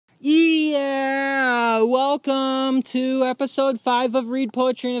Welcome to episode 5 of Read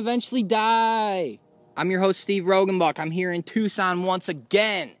Poetry and Eventually Die. I'm your host, Steve Rogenbuck. I'm here in Tucson once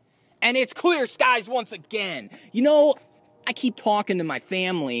again. And it's clear skies once again. You know, I keep talking to my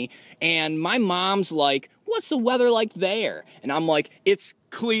family, and my mom's like, what's the weather like there? And I'm like, it's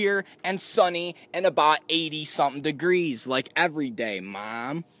clear and sunny and about 80-something degrees, like every day,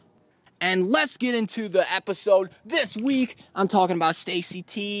 Mom. And let's get into the episode. This week, I'm talking about Stacey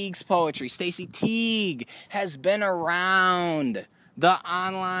Teague's poetry. Stacey Teague has been around the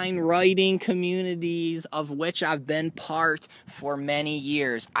online writing communities of which I've been part for many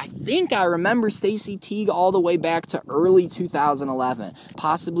years. I think I remember Stacey Teague all the way back to early 2011,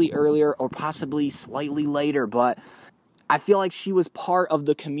 possibly earlier or possibly slightly later, but I feel like she was part of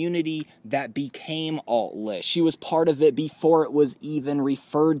the community that became alt-lit. She was part of it before it was even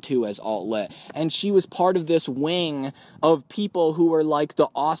referred to as alt-lit. And she was part of this wing of people who were like the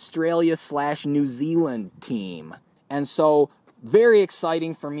Australia/New Zealand team. And so, very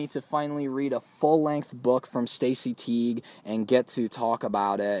exciting for me to finally read a full-length book from Stacey Teague and get to talk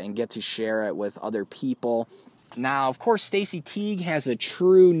about it and get to share it with other people. Now, of course, Stacey Teague has a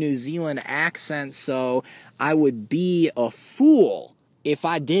true New Zealand accent, so I would be a fool if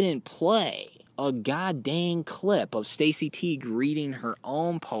I didn't play a goddamn clip of Stacey Teague reading her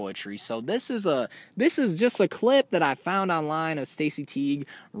own poetry. So this is just a clip that I found online of Stacey Teague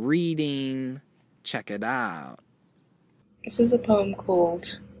reading. Check it out. This is a poem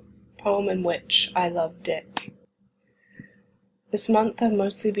called Poem in Which I Love Dick. This month I've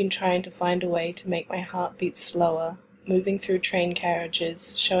mostly been trying to find a way to make my heart beat slower, moving through train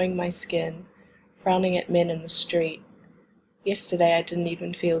carriages, showing my skin, frowning at men in the street. Yesterday I didn't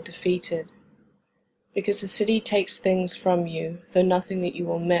even feel defeated. Because the city takes things from you, though nothing that you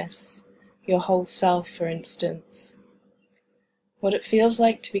will miss, your whole self, for instance. What it feels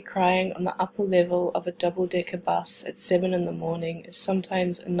like to be crying on the upper level of a double-decker bus at 7 in the morning is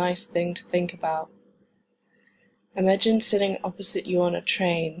sometimes a nice thing to think about. Imagine sitting opposite you on a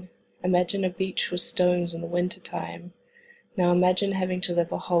train. Imagine a beach with stones in the winter time. Now imagine having to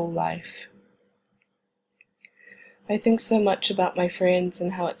live a whole life. I think so much about my friends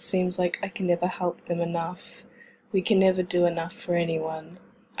and how it seems like I can never help them enough. We can never do enough for anyone.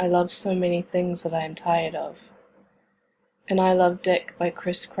 I love so many things that I am tired of. And I love Dick by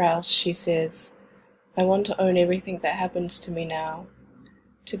Chris Kraus, she says. I want to own everything that happens to me now.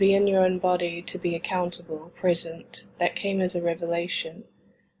 To be in your own body, to be accountable, present, that came as a revelation.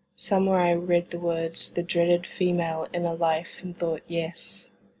 Somewhere I read the words, the dreaded female inner life, and thought,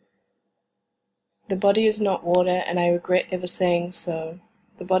 yes. The body is not water, and I regret ever saying so.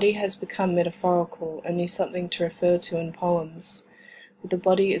 The body has become metaphorical, only something to refer to in poems. But the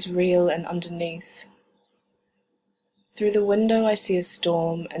body is real and underneath. Through the window I see a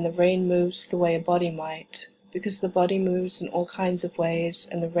storm, and the rain moves the way a body might. Because the body moves in all kinds of ways,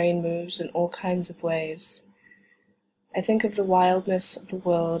 and the rain moves in all kinds of ways. I think of the wildness of the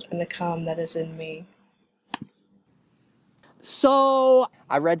world and the calm that is in me. So,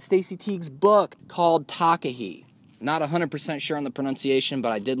 I read Stacey Teague's book called Takahi. Not 100% sure on the pronunciation,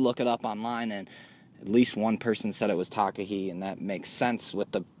 but I did look it up online, and at least one person said it was Takahi, and that makes sense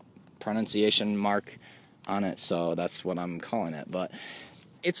with the pronunciation mark on it, so that's what I'm calling it. But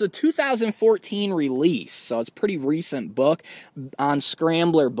it's a 2014 release, so it's a pretty recent book on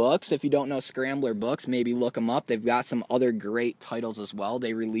Scrambler Books. If you don't know Scrambler Books, maybe look them up. They've got some other great titles as well.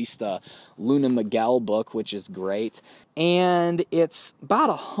 They released a Luna Miguel book, which is great. And it's about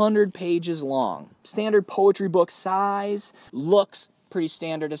 100 pages long. Standard poetry book size. Looks pretty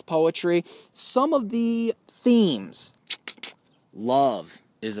standard as poetry. Some of the themes. Love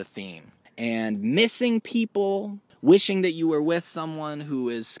is a theme. And missing people, wishing that you were with someone who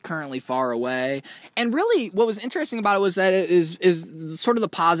is currently far away. And really, what was interesting about it was that it is sort of the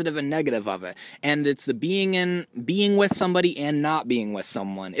positive and negative of it. And it's the being with somebody and not being with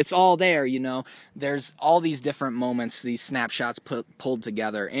someone. It's all there, you know. There's all these different moments, these snapshots pulled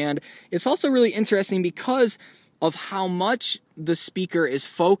together. And it's also really interesting because of how much the speaker is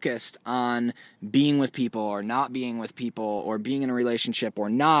focused on being with people or not being with people or being in a relationship or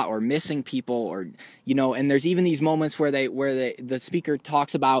not, or missing people, or, you know, and there's even these moments where the speaker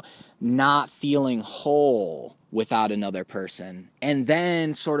talks about not feeling whole without another person, and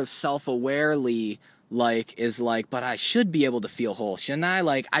then sort of self-awarely but I should be able to feel whole, shouldn't I?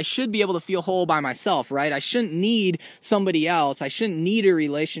 Like, I should be able to feel whole by myself, right? I shouldn't need somebody else. I shouldn't need a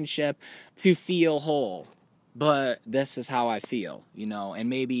relationship to feel whole. But this is how I feel, you know, and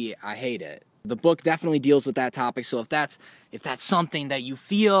maybe I hate it. The book definitely deals with that topic, so if that's something that you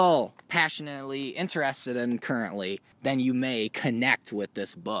feel passionately interested in currently, then you may connect with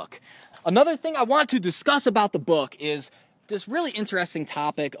this book. Another thing I want to discuss about the book is this really interesting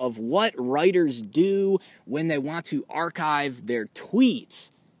topic of what writers do when they want to archive their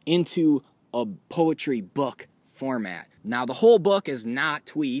tweets into a poetry book format. Now, the whole book is not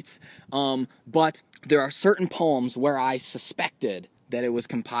tweets, but there are certain poems where I suspected that it was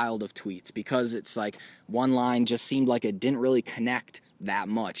compiled of tweets, because it's like one line just seemed like it didn't really connect that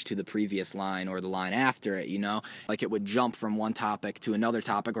much to the previous line or the line after it, you know? Like it would jump from one topic to another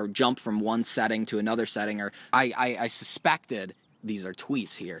topic, or jump from one setting to another setting, or I suspected these are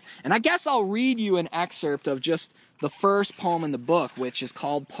tweets here. And I guess I'll read you an excerpt of just the first poem in the book, which is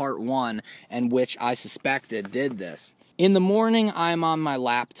called Part 1, and which I suspected did this. In the morning, I'm on my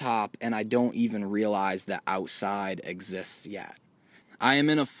laptop, and I don't even realize that outside exists yet. I am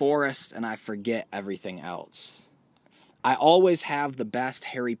in a forest, and I forget everything else. I always have the best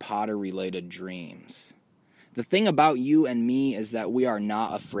Harry Potter-related dreams. The thing about you and me is that we are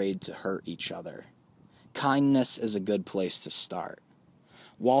not afraid to hurt each other. Kindness is a good place to start.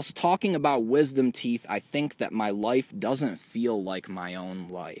 Whilst talking about wisdom teeth, I think that my life doesn't feel like my own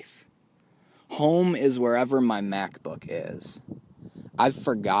life. Home is wherever my MacBook is. I've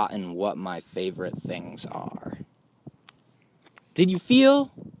forgotten what my favorite things are. Did you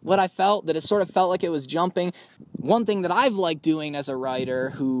feel what I felt? That it sort of felt like it was jumping? One thing that I've liked doing as a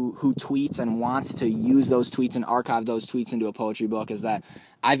writer who tweets and wants to use those tweets and archive those tweets into a poetry book is that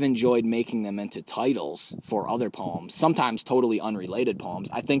I've enjoyed making them into titles for other poems, sometimes totally unrelated poems.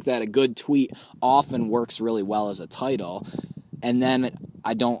 I think that a good tweet often works really well as a title, and then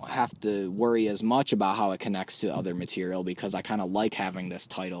I don't have to worry as much about how it connects to other material, because I kind of like having this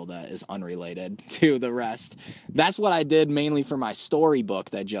title that is unrelated to the rest. That's what I did mainly for my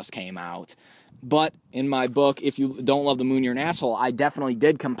storybook that just came out. But in my book, If You Don't Love the Moon, You're an Asshole, I definitely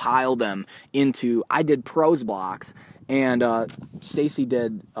did compile them into, I did prose blocks, and Stacey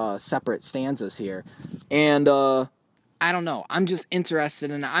did separate stanzas here. And I don't know, I'm just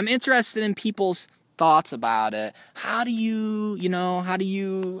interested in people's thoughts about it. How do you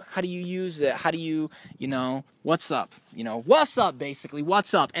use it? How do you, what's up? What's up, basically,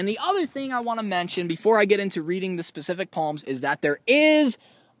 what's up? And the other thing I want to mention before I get into reading the specific poems is that there is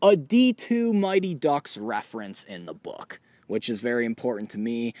a D2 Mighty Ducks reference in the book, which is very important to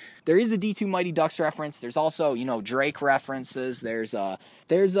me. There is a D2 Mighty Ducks reference. There's also, Drake references. There's a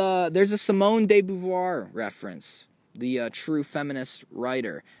Simone de Beauvoir reference, the true feminist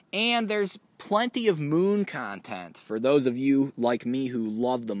writer. And there's plenty of moon content. For those of you like me who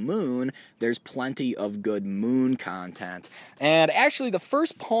love the moon, there's plenty of good moon content. And actually, the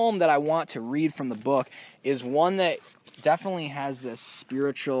first poem that I want to read from the book is one that definitely has this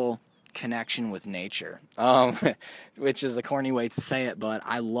spiritual connection with nature, which is a corny way to say it, but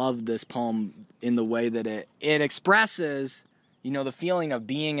I love this poem in the way that it expresses, the feeling of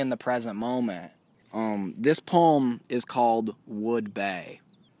being in the present moment. This poem is called Wood Bay.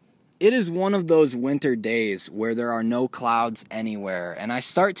 It is one of those winter days where there are no clouds anywhere, and I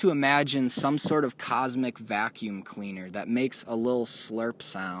start to imagine some sort of cosmic vacuum cleaner that makes a little slurp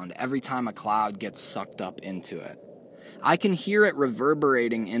sound every time a cloud gets sucked up into it. I can hear it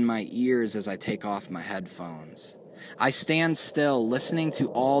reverberating in my ears as I take off my headphones. I stand still, listening to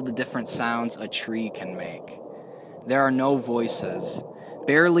all the different sounds a tree can make. There are no voices,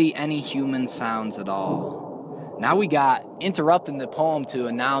 barely any human sounds at all. Now we got interrupting the poem to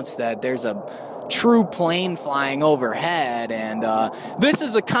announce that there's a true plane flying overhead, and this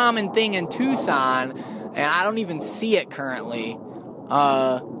is a common thing in Tucson, and I don't even see it currently.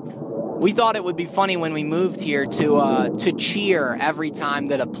 We thought it would be funny when we moved here to cheer every time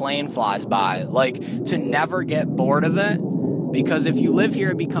that a plane flies by, like to never get bored of it, because if you live here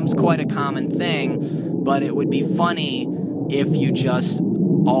it becomes quite a common thing, but it would be funny if you just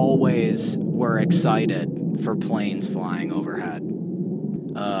always were excited for planes flying overhead.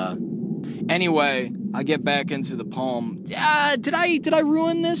 Anyway, I get back into the poem. Did I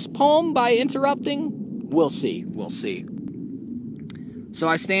ruin this poem by interrupting? We'll see. So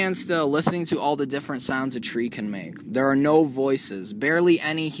I stand still, listening to all the different sounds a tree can make. There are no voices, barely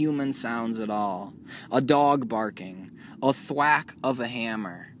any human sounds at all. A dog barking, a thwack of a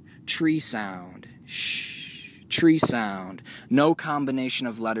hammer, tree sound, shh, tree sound, no combination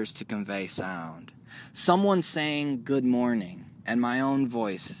of letters to convey sound. Someone saying good morning, and my own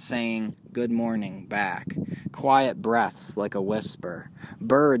voice saying good morning back. Quiet breaths like a whisper.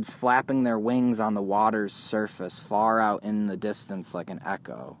 Birds flapping their wings on the water's surface far out in the distance like an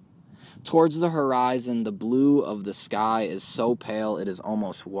echo. Towards the horizon, the blue of the sky is so pale it is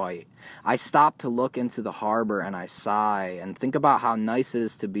almost white. I stop to look into the harbor and I sigh and think about how nice it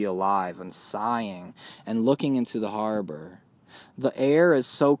is to be alive, and sighing and looking into the harbor. The air is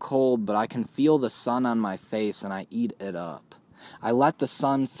so cold, but I can feel the sun on my face and I eat it up. I let the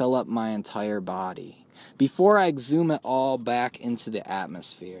sun fill up my entire body before I exhume it all back into the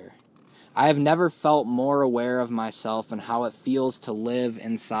atmosphere. I have never felt more aware of myself and how it feels to live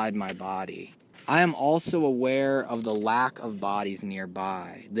inside my body. I am also aware of the lack of bodies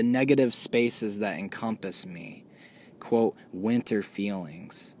nearby, the negative spaces that encompass me, quote, winter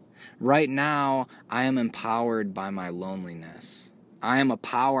feelings. Right now, I am empowered by my loneliness. I am a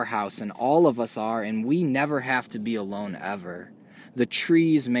powerhouse, and all of us are, and we never have to be alone ever. The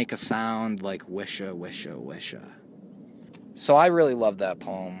trees make a sound like wisha, wisha, wisha. So I really love that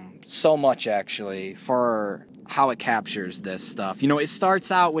poem so much, actually, for how it captures this stuff. You know, it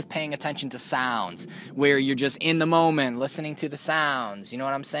starts out with paying attention to sounds, where you're just in the moment, listening to the sounds, you know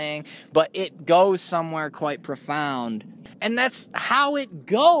what I'm saying? But it goes somewhere quite profound, and that's how it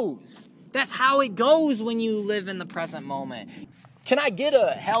goes. That's how it goes when you live in the present moment. Can I get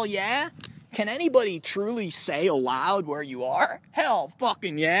a hell yeah? Can anybody truly say aloud where you are? Hell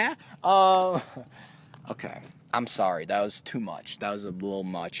fucking yeah. Okay. I'm sorry, that was too much. That was a little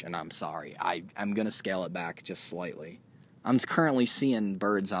much, and I'm sorry. I'm going to scale it back just slightly. I'm currently seeing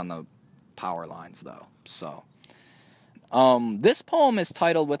birds on the power lines, though. So, this poem is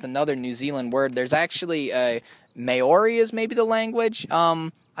titled with another New Zealand word. There's actually a Maori is maybe the language.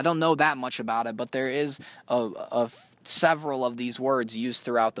 I don't know that much about it, but there is several of these words used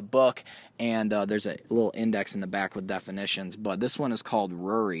throughout the book, and there's a little index in the back with definitions. But this one is called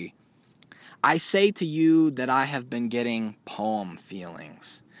Ruri. I say to you that I have been getting poem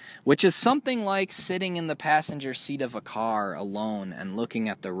feelings, which is something like sitting in the passenger seat of a car alone and looking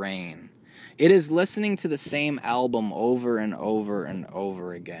at the rain. It is listening to the same album over and over and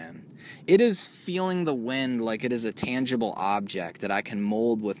over again. It is feeling the wind like it is a tangible object that I can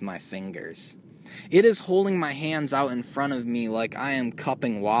mold with my fingers. It is holding my hands out in front of me like I am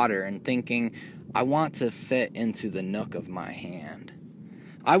cupping water and thinking, I want to fit into the nook of my hand.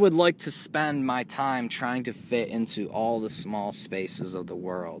 I would like to spend my time trying to fit into all the small spaces of the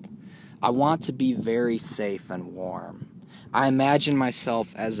world. I want to be very safe and warm. I imagine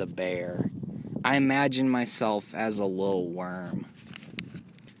myself as a bear. I imagine myself as a little worm.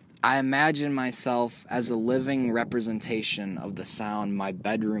 I imagine myself as a living representation of the sound my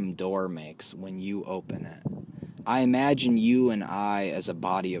bedroom door makes when you open it. I imagine you and I as a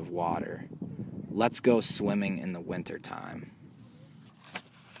body of water. Let's go swimming in the wintertime.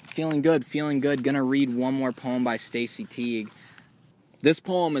 Feeling good, feeling good. Gonna read one more poem by Stacey Teague. This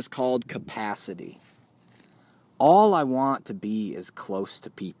poem is called Capacity. All I want to be is close to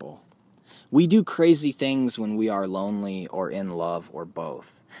people. We do crazy things when we are lonely or in love or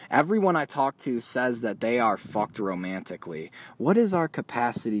both. Everyone I talk to says that they are fucked romantically. What is our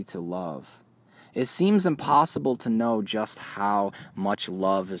capacity to love? It seems impossible to know just how much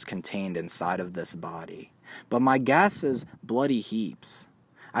love is contained inside of this body. But my guess is bloody heaps.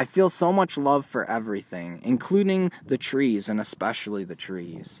 I feel so much love for everything, including the trees, and especially the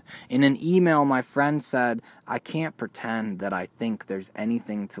trees. In an email, my friend said, I can't pretend that I think there's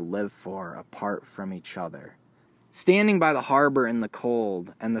anything to live for apart from each other. Standing by the harbor in the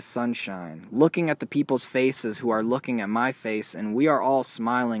cold and the sunshine, looking at the people's faces who are looking at my face, and we are all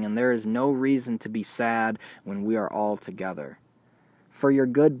smiling, and there is no reason to be sad when we are all together. For your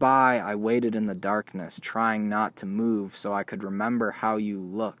goodbye, I waited in the darkness, trying not to move so I could remember how you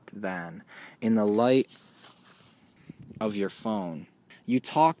looked then, in the light of your phone. You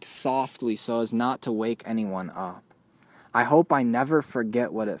talked softly so as not to wake anyone up. I hope I never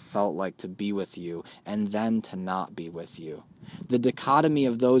forget what it felt like to be with you and then to not be with you. The dichotomy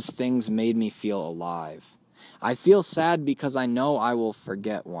of those things made me feel alive. I feel sad because I know I will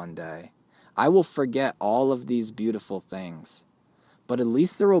forget one day. I will forget all of these beautiful things. But at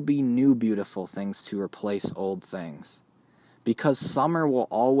least there will be new beautiful things to replace old things. Because summer will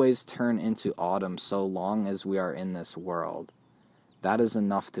always turn into autumn so long as we are in this world. That is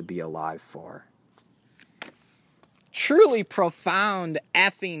enough to be alive for. Truly profound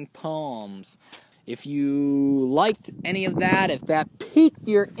effing poems. If you liked any of that, if that piqued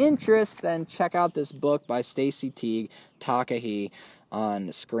your interest, then check out this book by Stacey Teague, Takahi,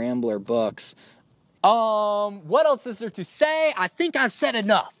 on Scrambler Books. What else is there to say? I think I've said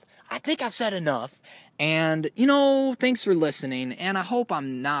enough. And, thanks for listening, and I hope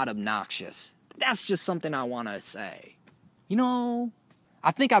I'm not obnoxious. That's just something I want to say.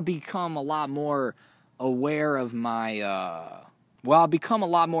 I think I've become a lot more aware of my well, I've become a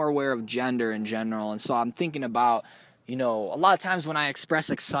lot more aware of gender in general, and so I'm thinking about, a lot of times when I express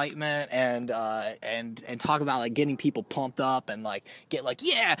excitement and talk about like getting people pumped up and like get like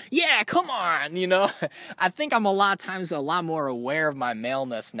yeah come on, I think I'm a lot of times a lot more aware of my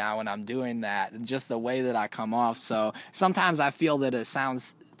maleness now when I'm doing that, just the way that I come off. So sometimes I feel that it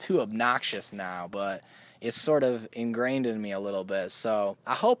sounds too obnoxious now, but it's sort of ingrained in me a little bit. So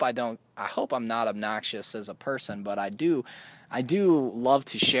I hope I'm not obnoxious as a person, but I do love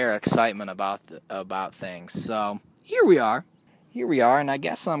to share excitement about things. So here we are, and I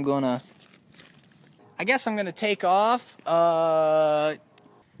guess I'm gonna take off.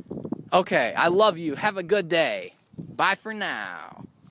 Okay, I love you. Have a good day. Bye for now.